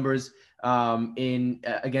big numbers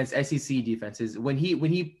against SEC defenses. When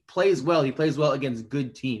he plays well, he plays well against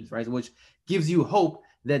good teams, right? Which gives you hope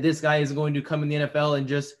that this guy is going to come in the NFL and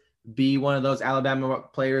just be one of those Alabama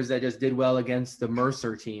players that just did well against the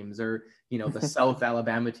Mercer teams, or the South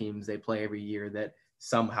Alabama teams they play every year that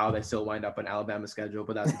somehow they still wind up on Alabama schedule,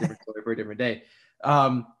 but that's a different story for a different day.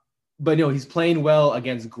 But he's playing well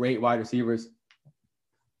against great wide receivers,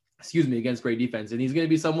 against great defense. And he's going to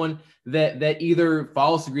be someone that either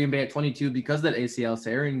falls to Green Bay at 22 because of that ACL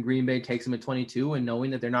tear, and Green Bay takes him at 22 and knowing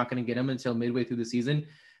that they're not going to get him until midway through the season.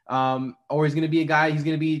 Or he's going to be a guy, he's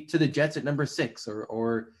going to be to the Jets at number 6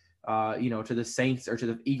 or to the Saints or to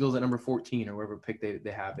the Eagles at number 14 or whatever pick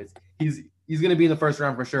they have. He's going to be in the first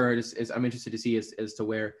round for sure. I'm interested to see as to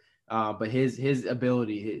where, but his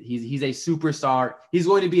ability, he's a superstar. He's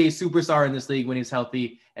going to be a superstar in this league when he's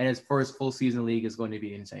healthy, and his first full season league is going to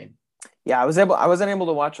be insane. Yeah, I wasn't able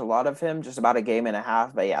to watch a lot of him, just about a game and a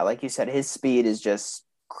half, but yeah, like you said, his speed is just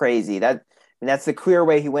crazy. That's the clear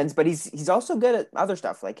way he wins, but he's also good at other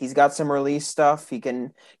stuff. Like he's got some release stuff. He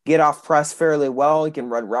can get off press fairly well. He can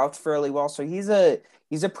run routes fairly well. So he's a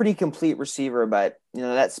pretty complete receiver, but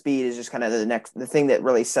that speed is just kind of the thing that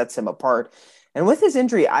really sets him apart. And with his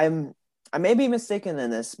injury, I may be mistaken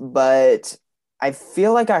in this, but I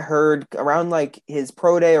feel like I heard around like his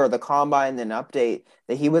pro day or the combine and update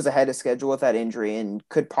that he was ahead of schedule with that injury and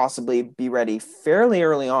could possibly be ready fairly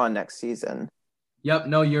early on next season. Yep.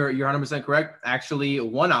 No, you're 100% correct. Actually,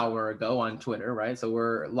 1 hour ago on Twitter, right? So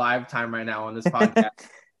we're live time right now on this podcast.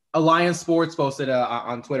 Alliance Sports posted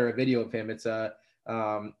on Twitter a video of him. It's at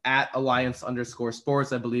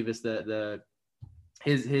Alliance_sports. I believe it's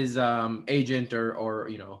his agent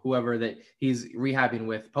or whoever that he's rehabbing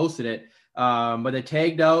with posted it. But they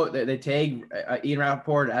tagged Ian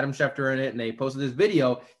Rappaport, Adam Schefter in it, and they posted this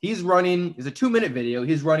video. It's a 2-minute video.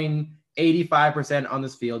 He's running 85% on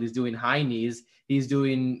this field. He's doing high knees. He's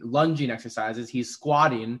doing lunging exercises. He's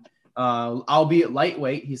squatting, albeit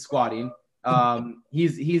lightweight. He's squatting.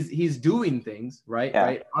 He's doing things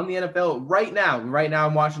right on the NFL right now. Right now,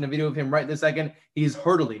 I'm watching a video of him right this second. He's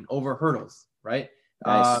hurdling over hurdles, right?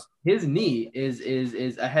 Nice. His knee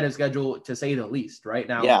is ahead of schedule, to say the least. Right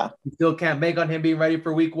now, you still can't bank on him being ready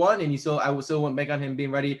for week 1, and I will still won't bank on him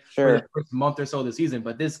being ready for the first month or so of the season.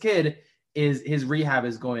 But this kid his rehab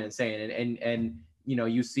is going insane, and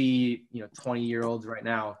you see 20-year-olds right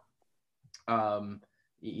now,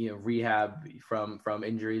 rehab from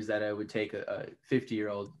injuries that it would take a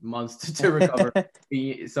 50-year-old months to recover.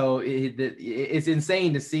 So it's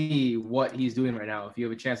insane to see what he's doing right now. If you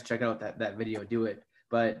have a chance to check out that video, do it.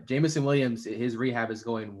 But Jameson Williams, his rehab is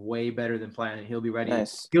going way better than planned. He'll be ready.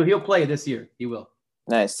 Nice. He'll play this year. He will.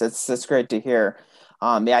 Nice. That's great to hear.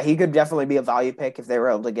 He could definitely be a value pick if they were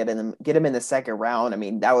able to get him in the second round. I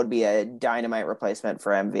mean, that would be a dynamite replacement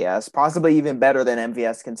for MVS, possibly even better than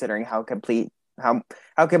MVS considering how complete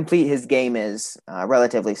his game is,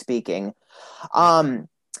 relatively speaking.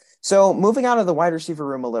 So moving out of the wide receiver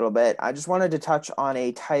room a little bit, I just wanted to touch on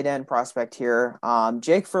a tight end prospect here.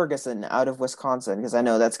 Jake Ferguson out of Wisconsin, because I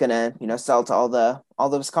know that's going to, sell to all the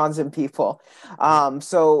Wisconsin people.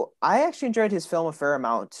 So I actually enjoyed his film a fair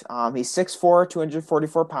amount. He's 6'4",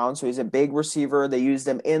 244 pounds. So he's a big receiver. They used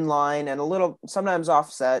him in line and a little, sometimes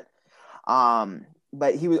offset.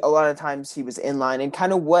 But a lot of times he was in line, and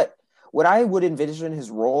kind of what I would envision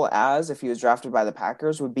his role as if he was drafted by the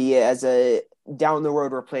Packers would be as a down the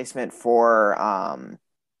road replacement for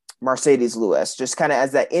Mercedes Lewis, just kind of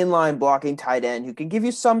as that inline blocking tight end who can give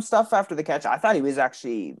you some stuff after the catch. I thought he was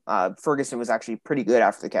actually Ferguson was actually pretty good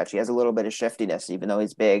after the catch. He has a little bit of shiftiness, even though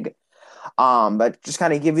he's big, but just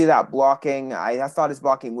kind of give you that blocking. I thought his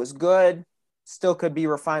blocking was good. Still could be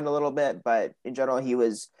refined a little bit, but in general, he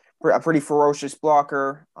was a pretty ferocious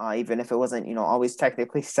blocker, even if it wasn't, always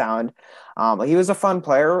technically sound. But he was a fun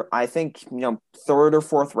player. I think, third or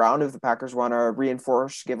fourth round, if the Packers want to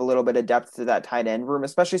reinforce, give a little bit of depth to that tight end room,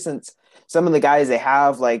 especially since some of the guys they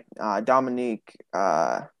have, like Daphne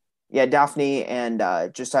and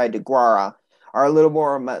Josiah DeGuara, are a little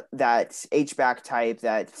more that H-back type,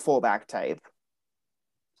 that fullback type.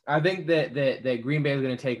 I think that Green Bay is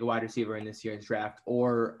going to take a wide receiver in this year's draft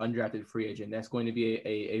or undrafted free agent. That's going to be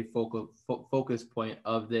a focus point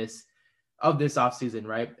of this offseason,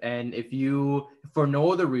 right? And if you, for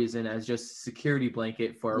no other reason as just security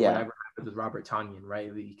blanket for whatever happens with Robert Tonyan,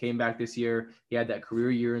 right? He came back this year. He had that career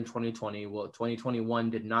year in 2020. Well, 2021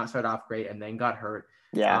 did not start off great and then got hurt.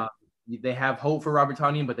 Yeah. They have hope for Robert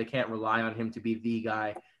Tonyan, but they can't rely on him to be the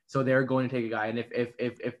guy. So they're going to take a guy. And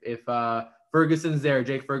if Ferguson's there,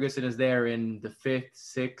 Jake Ferguson is there in the 5th,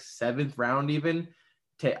 6th, 7th round even,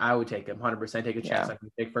 I would take him 100%, take a chance. I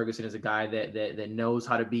think Jake Ferguson is a guy that knows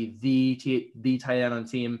how to be the tight end on the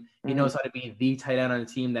team. He knows how to be the tight end on a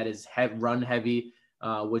team that is run heavy,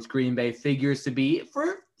 which Green Bay figures to be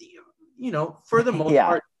for the most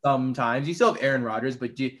part. Sometimes you still have Aaron Rodgers,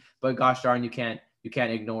 but gosh darn, you can't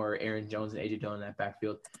ignore Aaron Jones and AJ Dillon in that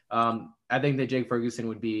backfield. I think that Jake Ferguson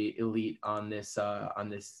would be elite on this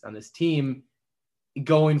team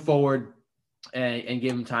going forward, and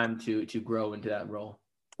give him time to grow into that role.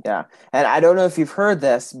 Yeah, and I don't know if you've heard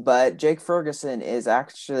this, but Jake Ferguson is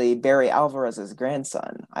actually Barry Alvarez's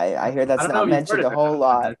grandson. I hear that's not mentioned a whole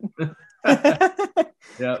lot.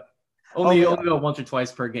 Yeah. Only about once or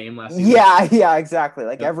twice per game last season. Yeah, exactly.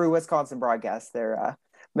 Like every Wisconsin broadcast, they're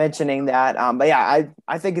mentioning that. But yeah,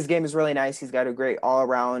 I think his game is really nice. He's got a great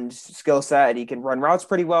all-around skill set. He can run routes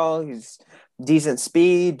pretty well. He's decent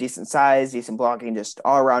speed, decent size, decent blocking, just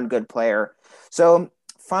all-around good player. So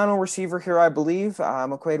final receiver here, I believe,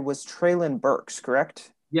 McQuaid, was Treylon Burks,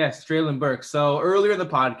 correct? Yes, Treylon Burks. So earlier in the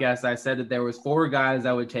podcast, I said that there was 4 guys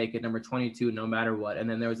I would take at number 22 no matter what. And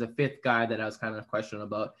then there was a 5th guy that I was kind of questioning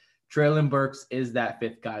about. Treylon Burks is that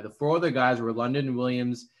 5th guy. The 4 other guys were London,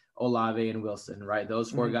 Williams, Olave, and Wilson, right?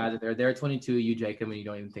 Those 4 guys, if they're there at 22, you take them and you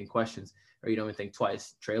don't even think questions, or you don't even think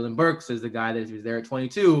twice. Treylon Burks is the guy that is there at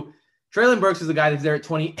 22. Treylon Burks is the guy that's there at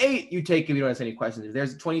 28. You take him, you don't ask any questions. If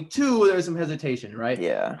there's 22, there's some hesitation, right?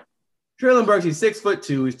 Yeah. Treylon Burks, he's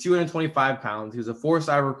 6'2", he's 225 pounds. He was a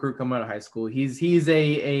 4-star recruit coming out of high school. He's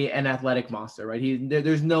an athletic monster, right?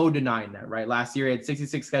 There's no denying that, right? Last year he had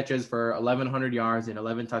 66 catches for 1,100 yards and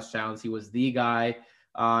 11 touchdowns. He was the guy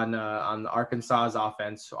on Arkansas's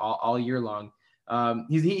offense all year long.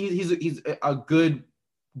 He's a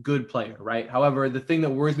good player, right? However, the thing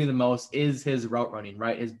that worries me the most is his route running,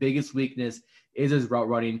 right? His biggest weakness is his route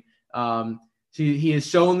running. He has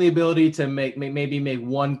shown the ability to maybe make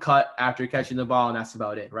one cut after catching the ball, and that's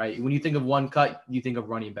about it, right? When you think of one cut, you think of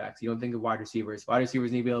running backs. You don't think of wide receivers. Wide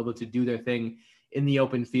receivers need to be able to do their thing in the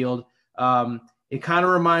open field. It kind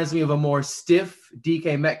of reminds me of a more stiff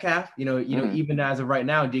DK Metcalf. Even as of right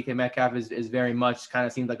now, DK Metcalf is very much kind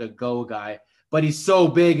of seems like a go guy, but he's so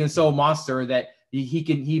big and so monster that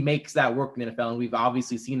he makes that work in the NFL, and we've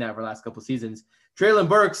obviously seen that for the last couple of seasons. Treylon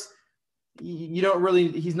Burks, he's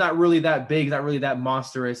not really that big, not really that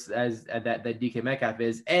monstrous as that DK Metcalf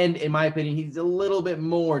is, and in my opinion, he's a little bit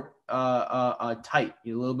more tight,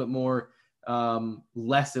 a little bit more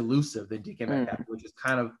less elusive than DK Metcalf, which is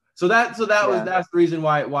kind of that's the reason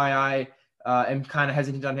why I am kind of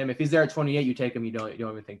hesitant on him. If he's there at 28, you take him, you don't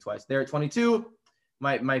even think twice. There at 22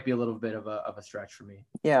 might be a little bit of a stretch for me.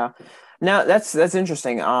 Yeah. Now that's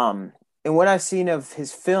interesting. And what I've seen of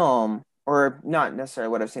his film, or not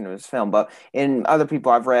necessarily what I've seen of his film, but in other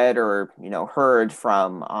people I've read or, heard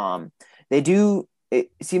from, it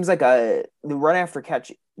seems like the run after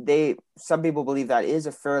catch, some people believe that is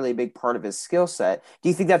a fairly big part of his skill set. Do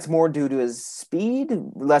you think that's more due to his speed,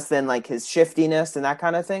 less than like his shiftiness and that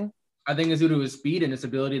kind of thing? I think it's due to his speed and his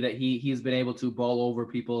ability that he's been able to ball over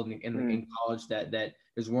people in college that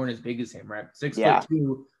weren't as big as him, right? 6'2",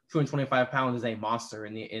 225 pounds is a monster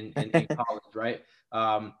in college, right?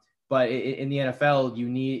 But in the NFL,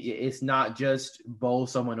 it's not just bowl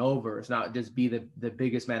someone over. It's not just be the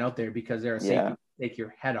biggest man out there because they're a safety, take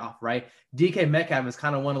your head off, right? DK Metcalf is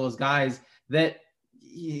kind of one of those guys that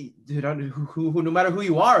who no matter who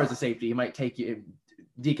you are as a safety, he might take you.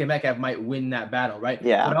 DK Metcalf might win that battle, right?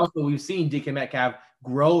 Yeah. But also we've seen DK Metcalf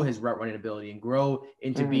grow his route running ability and grow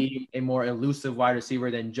into being a more elusive wide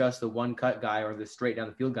receiver than just the one cut guy or the straight down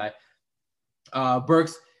the field guy.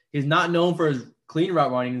 Burks is not known for his clean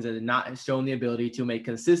route runnings and not shown the ability to make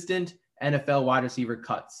consistent NFL wide receiver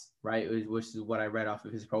cuts, right? Which is what I read off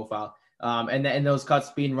of his profile. And those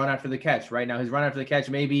cuts being run after the catch. Right now, his run after the catch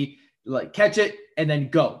maybe like catch it and then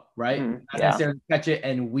go, right? Not necessarily catch it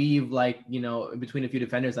and weave between a few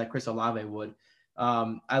defenders like Chris Olave would.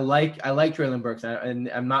 I like Treylon Burks, and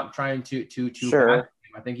I'm not trying to sure.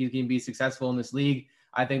 I think he can be successful in this league.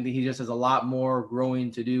 I think that he just has a lot more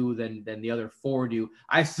growing to do than the other four do.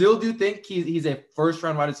 I still do think he's a first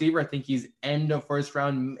round wide receiver. I think he's end of first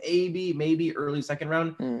round, maybe early second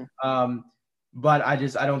round. But I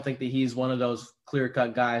don't think that he's one of those clear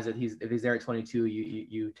cut guys that if he's there at 22,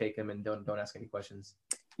 you take him and don't ask any questions.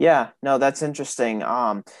 Yeah, no, that's interesting.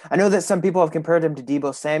 I know that some people have compared him to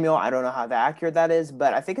Deebo Samuel. I don't know how accurate that is,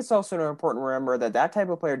 but I think it's also important to remember that type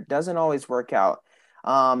of player doesn't always work out.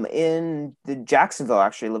 In the Jacksonville,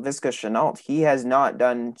 actually, Laviska Shenault, he has not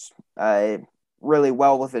done really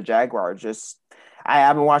well with the Jaguars. I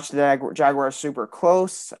haven't watched the Jaguars super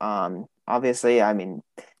close. Obviously, I mean,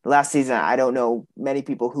 last season, I don't know many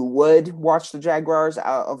people who would watch the Jaguars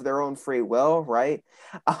out of their own free will, right?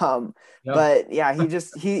 But yeah,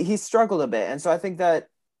 he struggled a bit. And so I think that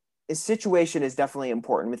his situation is definitely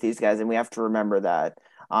important with these guys, and we have to remember that.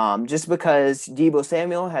 Just because Deebo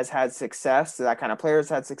Samuel has had success, that kind of player has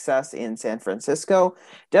had success in San Francisco,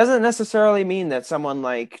 doesn't necessarily mean that someone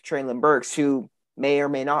like Treylon Burks, who may or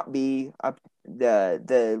may not be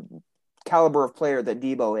the caliber of player that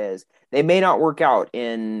Deebo is, they may not work out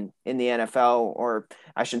in the NFL, or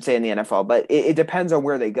I shouldn't say in the NFL, but it depends on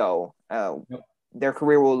where they go. Their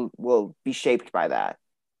career will be shaped by that.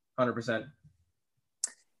 100%.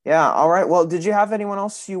 Yeah. All right. Well, did you have anyone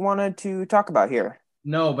else you wanted to talk about here?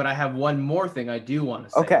 No, but I have one more thing I do want to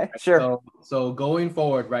say. Okay, right? Sure. So going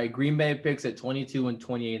forward, right, Green Bay picks at 22 and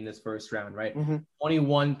 28 in this first round, right?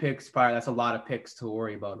 21 picks prior. That's a lot of picks to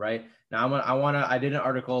worry about, right? Now I did an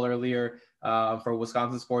article earlier for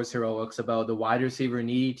Wisconsin Sports Heroics about the wide receiver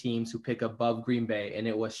needy teams who pick above Green Bay, and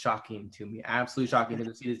it was shocking to me, absolutely shocking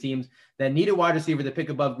to see the teams that need a wide receiver that pick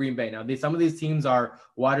above Green Bay. Now, some of these teams are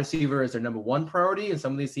wide receiver as their number one priority, and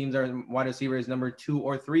some of these teams are wide receiver as number 2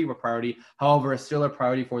 or 3 priority. However, it's still a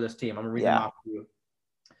priority for this team. I'm gonna read them off to you.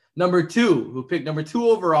 Number 2, who picked number 2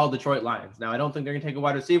 overall, Detroit Lions. Now, I don't think they're gonna take a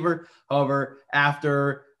wide receiver. However,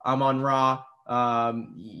 after Amon-Ra,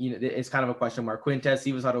 it's kind of a question mark. Quintez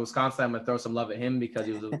Cephas out of Wisconsin, I'm gonna throw some love at him because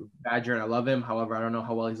he was a Badger and I love him. However, I don't know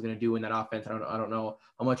how well he's gonna do in that offense. I don't know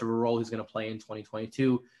how much of a role he's gonna play in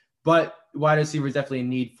 2022. But wide receiver is definitely a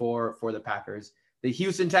need for the Packers. The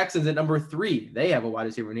Houston Texans at number 3, they have a wide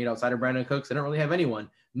receiver need outside of Brandon Cooks. They don't really have anyone.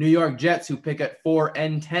 New York Jets, who pick at 4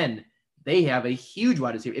 and 10, they have a huge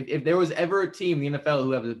wide receiver. If there was ever a team in the NFL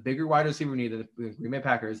who have a bigger wide receiver need than the Green Bay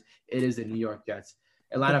Packers, it is the New York Jets.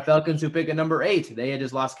 Atlanta Falcons, who pick at number 8, they had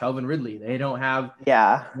just lost Calvin Ridley. They don't have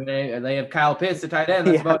they have Kyle Pitts, the tight end.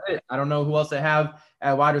 That's about it. I don't know who else they have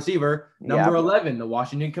at wide receiver. Number 11, the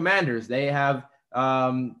Washington Commanders. They have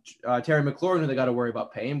Terry McLaurin, who they got to worry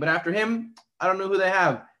about paying. But after him, I don't know who they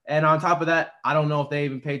have. And on top of that, I don't know if they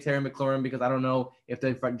even pay Terry McLaurin because I don't know if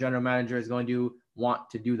the general manager is going to want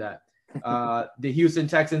to do that. The Houston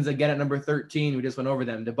Texans, again, at number 13. We just went over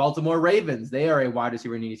them. The Baltimore Ravens, they are a wide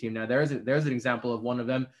receiver needy team. Now, there's an example of one of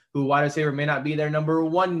them who wide receiver may not be their number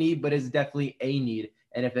one need, but is definitely a need.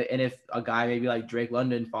 And if a guy maybe like Drake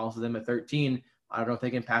London falls to them at 13, I don't know if they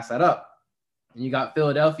can pass that up. And you got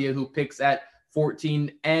Philadelphia, who picks at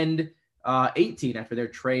 14 and 18 after their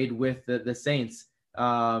trade with the Saints.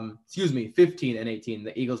 15 and 18.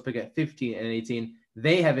 The Eagles pick at 15 and 18.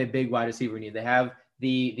 They have a big wide receiver need. They have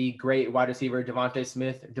the great wide receiver Devonta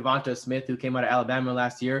Smith, who came out of Alabama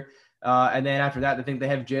last year. And then after that, I think they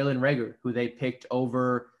have Jalen Reagor, who they picked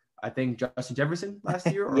over, I think, Justin Jefferson last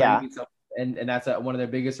year. Yeah. And that's one of their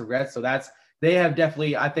biggest regrets. So they have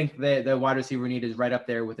definitely, I think the wide receiver need is right up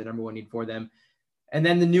there with the number one need for them. And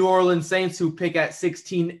then the New Orleans Saints, who pick at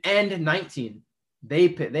 16 and 19. They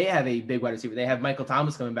have a big wide receiver. They have Michael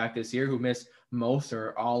Thomas coming back this year, who missed most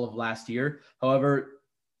or all of last year. However,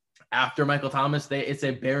 after Michael Thomas, it's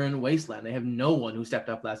a barren wasteland. They have no one who stepped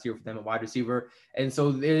up last year for them at wide receiver. And so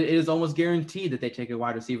it is almost guaranteed that they take a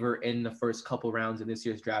wide receiver in the first couple rounds in this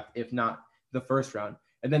year's draft, if not the first round.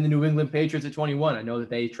 And then the New England Patriots at 21. I know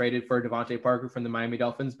that they traded for Devontae Parker from the Miami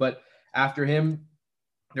Dolphins, but after him,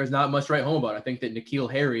 there's not much to write home about. I think that N'Keal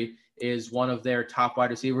Harry is one of their top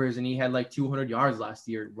wide receivers, and he had like 200 yards last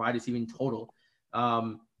year, wide receiving total.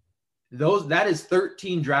 That is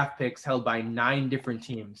 13 draft picks held by 9 different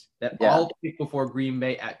teams that all pick before Green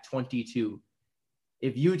Bay at 22.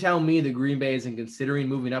 If you tell me the Green Bay isn't considering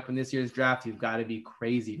moving up in this year's draft, you've got to be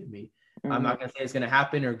crazy to me. Mm-hmm. I'm not going to say it's going to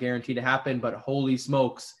happen or guaranteed to happen, but holy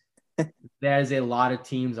smokes, there's a lot of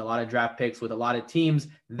teams, a lot of draft picks with a lot of teams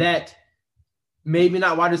that maybe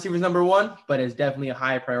not wide receivers number one, but is definitely a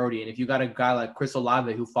high priority. And if you got a guy like Chris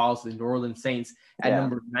Olave who falls to the New Orleans Saints at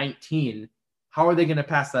number 19, how are they going to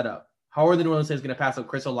pass that up? How are the New Orleans Saints going to pass up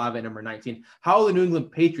Chris Olave at number 19? How are the New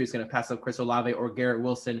England Patriots going to pass up Chris Olave or Garrett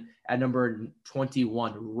Wilson at number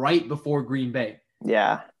 21, right before Green Bay?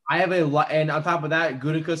 Yeah. I have a lot. And on top of that,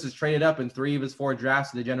 Gutekunst has traded up in 3 of his 4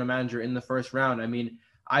 drafts to the general manager in the first round. I mean,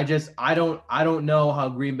 I don't know how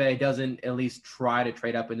Green Bay doesn't at least try to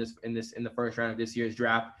trade up in the first round of this year's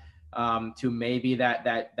draft to maybe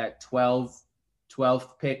that 12th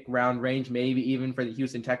pick round range, maybe even for the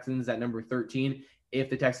Houston Texans at number 13, if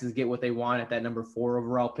the Texans get what they want at that number 4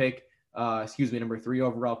 overall pick, number 3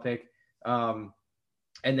 overall pick.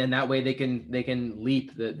 And then that way they can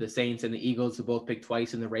leap the Saints and the Eagles, who both picked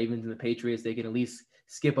twice, and the Ravens and the Patriots. They can at least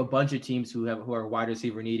skip a bunch of teams who are wide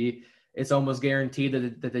receiver needy. It's almost guaranteed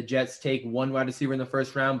that the Jets take 1 wide receiver in the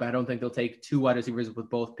first round, but I don't think they'll take 2 wide receivers with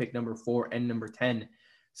both pick number 4 and number 10.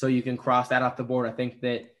 So you can cross that off the board. I think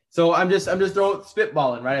that. So I'm just throwing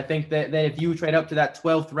spitballing, right? I think that if you trade up to that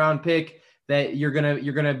 12th round pick, that you're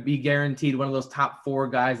gonna be guaranteed one of those top 4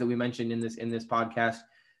 guys that we mentioned in this podcast,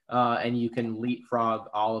 and you can leapfrog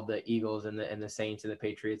all of the Eagles and the Saints and the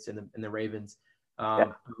Patriots and the Ravens.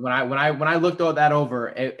 When I looked all that over,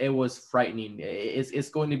 it was frightening. It's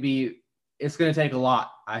going to take a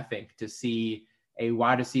lot, I think, to see a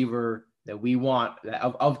wide receiver that we want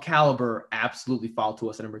of caliber absolutely fall to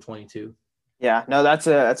us at number 22. Yeah, no, that's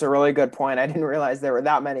a really good point. I didn't realize there were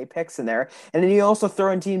that many picks in there. And then you also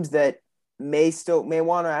throw in teams that may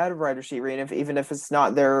want to add a wide receiver, even if it's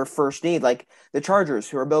not their first need, like the Chargers,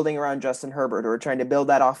 who are building around Justin Herbert, who are trying to build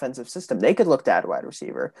that offensive system. They could look to add a wide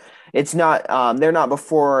receiver. It's not they're not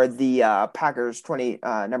before the Packers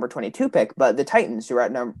number 22 pick, but the Titans, who are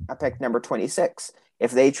at pick number 26. If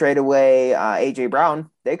they trade away AJ Brown,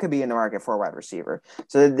 they could be in the market for a wide receiver.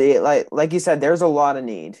 So they like you said, there's a lot of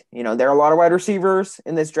need. There are a lot of wide receivers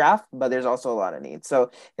in this draft, but there's also a lot of need. So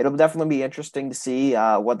it'll definitely be interesting to see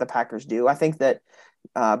what the Packers do. I think that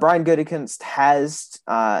Brian Gutekunst has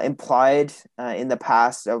implied in the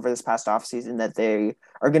past, over this past offseason, that they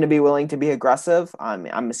are going to be willing to be aggressive.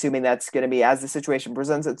 I'm assuming that's going to be as the situation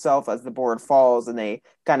presents itself, as the board falls, and they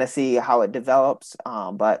kind of see how it develops.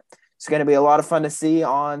 But it's going to be a lot of fun to see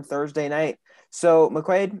on Thursday night. So,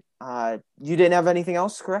 McQuaid, you didn't have anything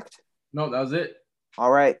else, correct? No, that was it. All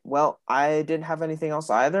right. Well, I didn't have anything else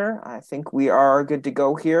either. I think we are good to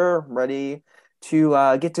go here, ready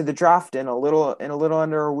to get to the draft in a little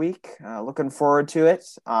under a week. Looking forward to it.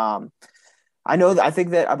 I believe that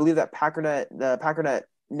the Packernet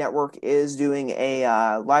Network is doing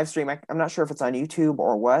a live stream. I'm not sure if it's on YouTube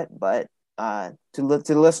or what, but to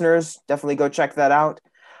the listeners, definitely go check that out.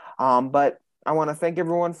 But I want to thank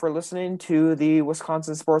everyone for listening to the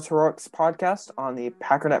Wisconsin Sports Heroics podcast on the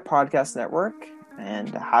Packernet Podcast Network, and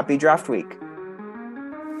happy draft week.